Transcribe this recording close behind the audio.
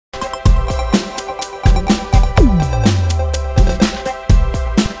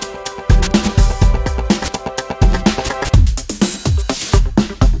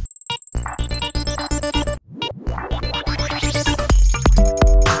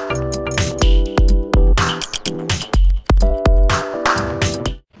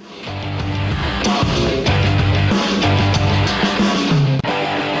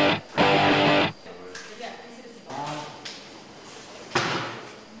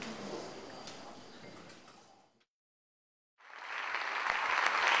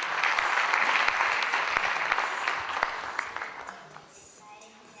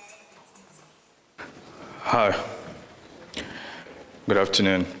Hi, good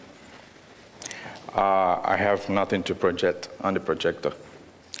afternoon. I have nothing to project on the projector.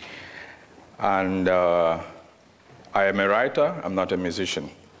 And I am a writer, I'm not a musician,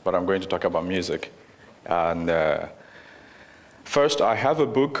 but I'm going to talk about music. And first, I have a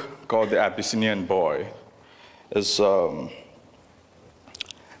book called The Abyssinian Boy. It's a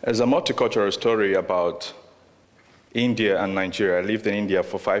multicultural story about India and Nigeria. I lived in India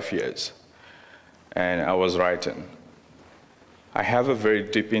for 5 years. And I was writing. I have a very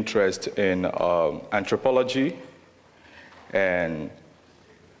deep interest in anthropology and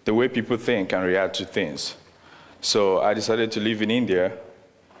the way people think and react to things. So I decided to live in India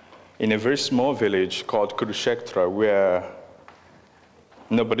in a very small village called Kurukshetra where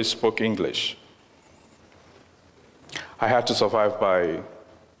nobody spoke English. I had to survive by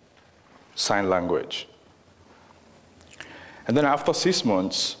sign language. And then after 6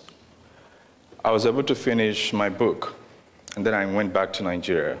 months, I was able to finish my book, and then I went back to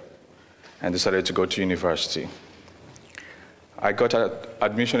Nigeria and decided to go to university. I got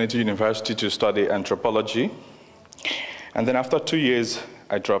admission into university to study anthropology, and then after 2 years,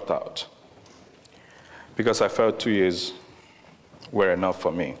 I dropped out because I felt 2 years were enough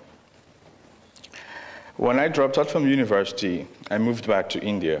for me. When I dropped out from university, I moved back to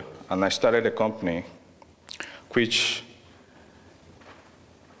India, and I started a company which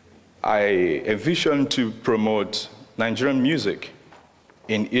I envisioned to promote Nigerian music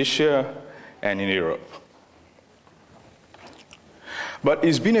in Asia and in Europe. But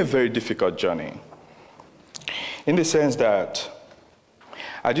it's been a very difficult journey in the sense that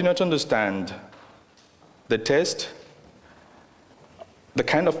I do not understand the taste, the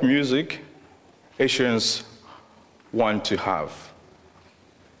kind of music Asians want to have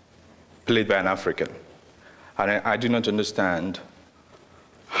played by an African. And I do not understand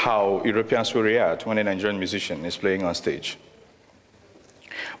how Europeans will react when a Nigerian musician is playing on stage.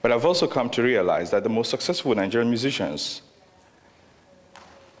 But I've also come to realize that the most successful Nigerian musicians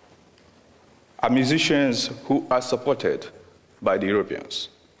are musicians who are supported by the Europeans.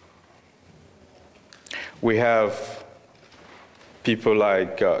 We have people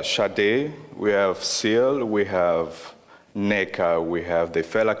like Sade, we have Seal, we have Nneka, we have the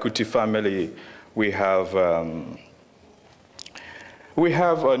Fela Kuti family, we have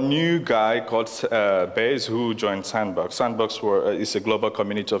a new guy called Bez who joined Sandbox. Sandbox is a global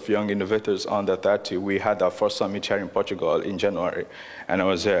community of young innovators under 30. We had our first summit here in Portugal in January, and I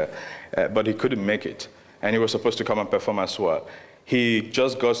was there. But he couldn't make it, and he was supposed to come and perform as well. He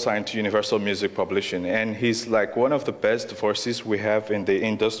just got signed to Universal Music Publishing, and he's like one of the best voices we have in the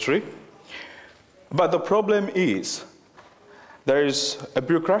industry. But the problem is, there is a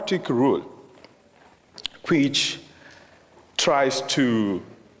bureaucratic rule which tries to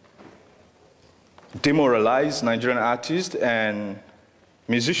demoralize Nigerian artists and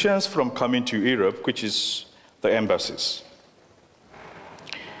musicians from coming to Europe, which is the embassies.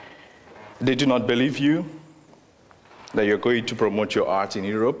 They do not believe you that you're going to promote your art in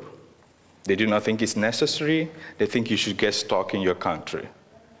Europe. They do not think it's necessary. They think you should get stuck in your country.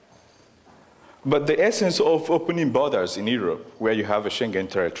 But the essence of opening borders in Europe, where you have a Schengen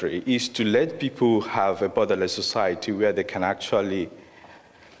territory, is to let people have a borderless society where they can actually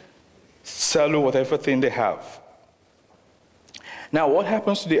sell whatever thing they have. Now, what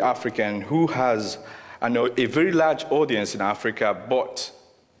happens to the African who has a very large audience in Africa, but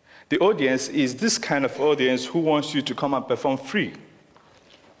the audience is this kind of audience who wants you to come and perform free?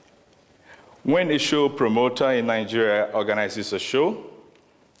 When a show promoter in Nigeria organizes a show,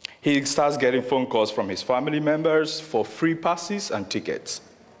 he starts getting phone calls from his family members for free passes and tickets.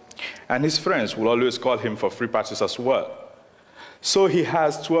 And his friends will always call him for free passes as well. So he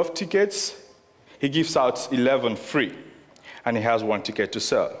has 12 tickets, he gives out 11 free, and he has 1 ticket to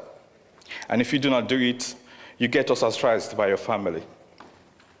sell. And if you do not do it, you get ostracized by your family.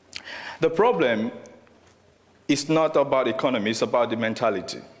 The problem is not about economy, it's about the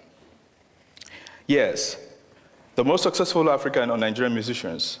mentality. Yes, the most successful African or Nigerian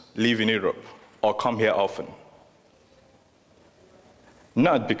musicians live in Europe or come here often.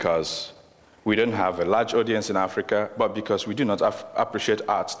 Not because we don't have a large audience in Africa, but because we do not appreciate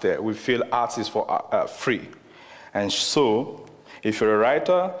art there. We feel art is for free. And so, if you're a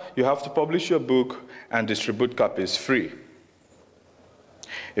writer, you have to publish your book and distribute copies free.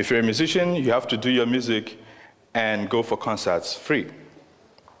 If you're a musician, you have to do your music and go for concerts free.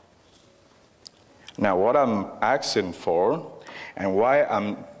 Now, what I'm asking for and why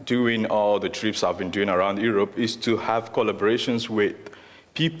I'm doing all the trips I've been doing around Europe is to have collaborations with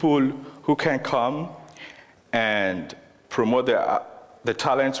people who can come and promote the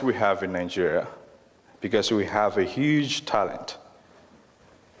talents we have in Nigeria because we have a huge talent.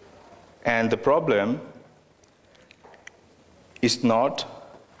 And the problem is not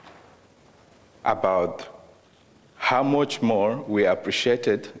about how much more we are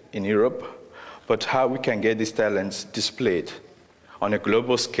appreciated in Europe, but how we can get these talents displayed on a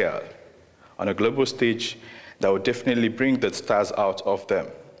global scale, on a global stage that will definitely bring the stars out of them.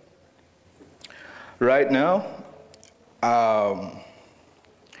 Right now,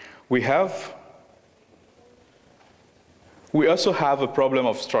 we also have a problem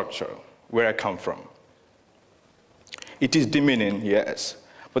of structure where I come from. It is demeaning, yes,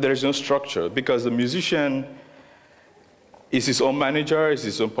 but there is no structure because the musician is his own manager, is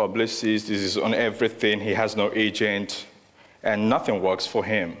his own publicist, is his own everything. He has no agent, and nothing works for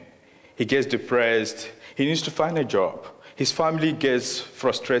him. He gets depressed. He needs to find a job. His family gets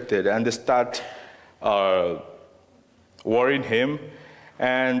frustrated, and they start worrying him.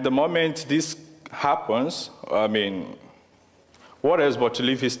 And the moment this happens, I mean, what else but to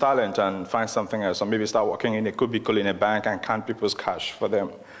leave his talent and find something else, or maybe start working in a cubicle in a bank and count people's cash for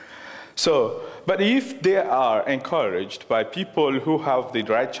them. So, but if they are encouraged by people who have the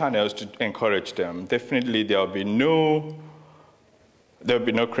right channels to encourage them, definitely there will be no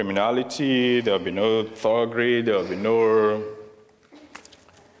criminality, there will be no thuggery, there will be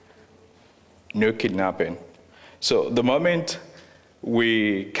no kidnapping. So the moment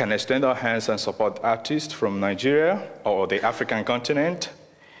we can extend our hands and support artists from Nigeria or the African continent,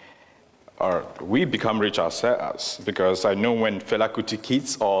 or we become rich ourselves, because I know when Fela Kuti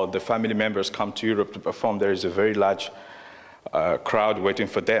kids or the family members come to Europe to perform, there is a very large crowd waiting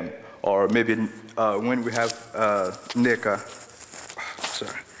for them. Or maybe when we have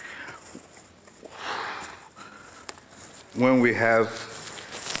when we have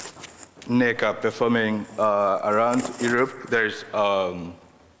Onyeka performing around Europe, there's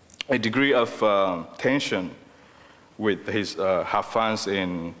a degree of tension with her fans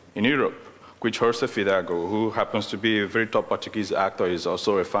in Europe, which Jorge Fidago, who happens to be a very top Portuguese actor, is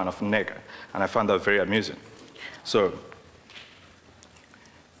also a fan of Onyeka, and I found that very amusing. So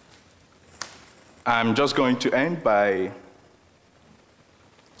I'm just going to end by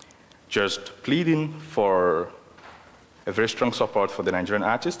just pleading for a very strong support for the Nigerian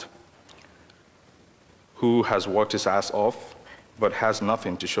artist who has worked his ass off but has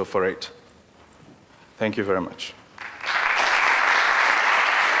nothing to show for it. Thank you very much.